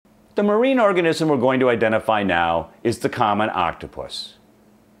The marine organism we're going to identify now is the common octopus.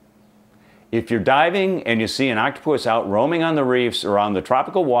 If you're diving and you see an octopus out roaming on the reefs around the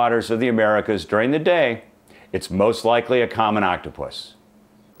tropical waters of the Americas during the day, it's most likely a common octopus.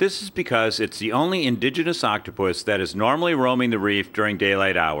 This is because it's the only indigenous octopus that is normally roaming the reef during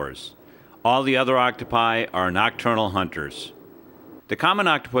daylight hours. All the other octopi are nocturnal hunters. The common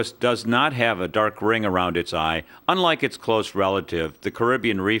octopus does not have a dark ring around its eye, unlike its close relative, the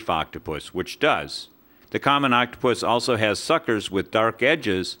Caribbean reef octopus, which does. The common octopus also has suckers with dark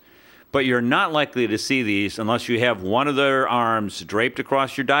edges, but you're not likely to see these unless you have one of their arms draped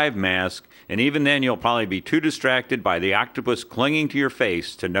across your dive mask, and even then you'll probably be too distracted by the octopus clinging to your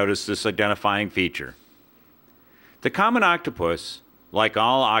face to notice this identifying feature. The common octopus, like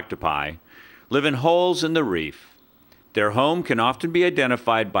all octopi, live in holes in the reef. Their home can often be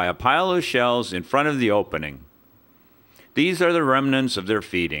identified by a pile of shells in front of the opening. These are the remnants of their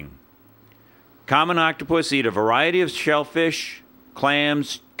feeding. Common octopus eat a variety of shellfish,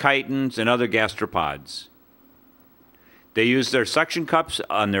 clams, chitons, and other gastropods. They use their suction cups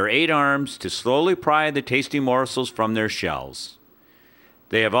on their 8 arms to slowly pry the tasty morsels from their shells.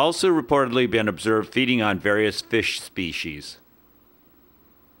 They have also reportedly been observed feeding on various fish species.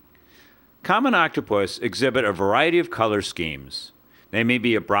 Common octopus exhibit a variety of color schemes. They may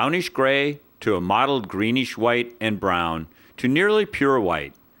be a brownish gray to a mottled greenish white and brown to nearly pure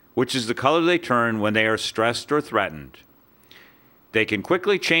white, which is the color they turn when they are stressed or threatened. They can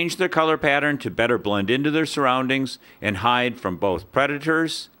quickly change their color pattern to better blend into their surroundings and hide from both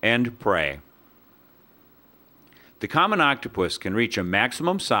predators and prey. The common octopus can reach a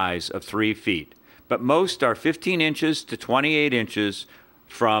maximum size of 3 feet, but most are 15 inches to 28 inches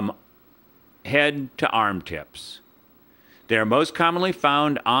from head to arm tips. They are most commonly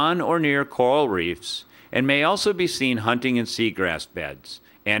found on or near coral reefs and may also be seen hunting in seagrass beds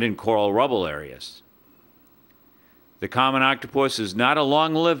and in coral rubble areas. The common octopus is not a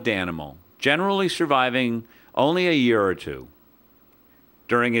long-lived animal, generally surviving only a year or 2.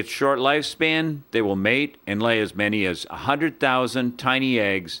 During its short lifespan, they will mate and lay as many as 100,000 tiny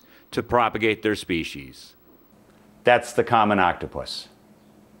eggs to propagate their species. That's the common octopus.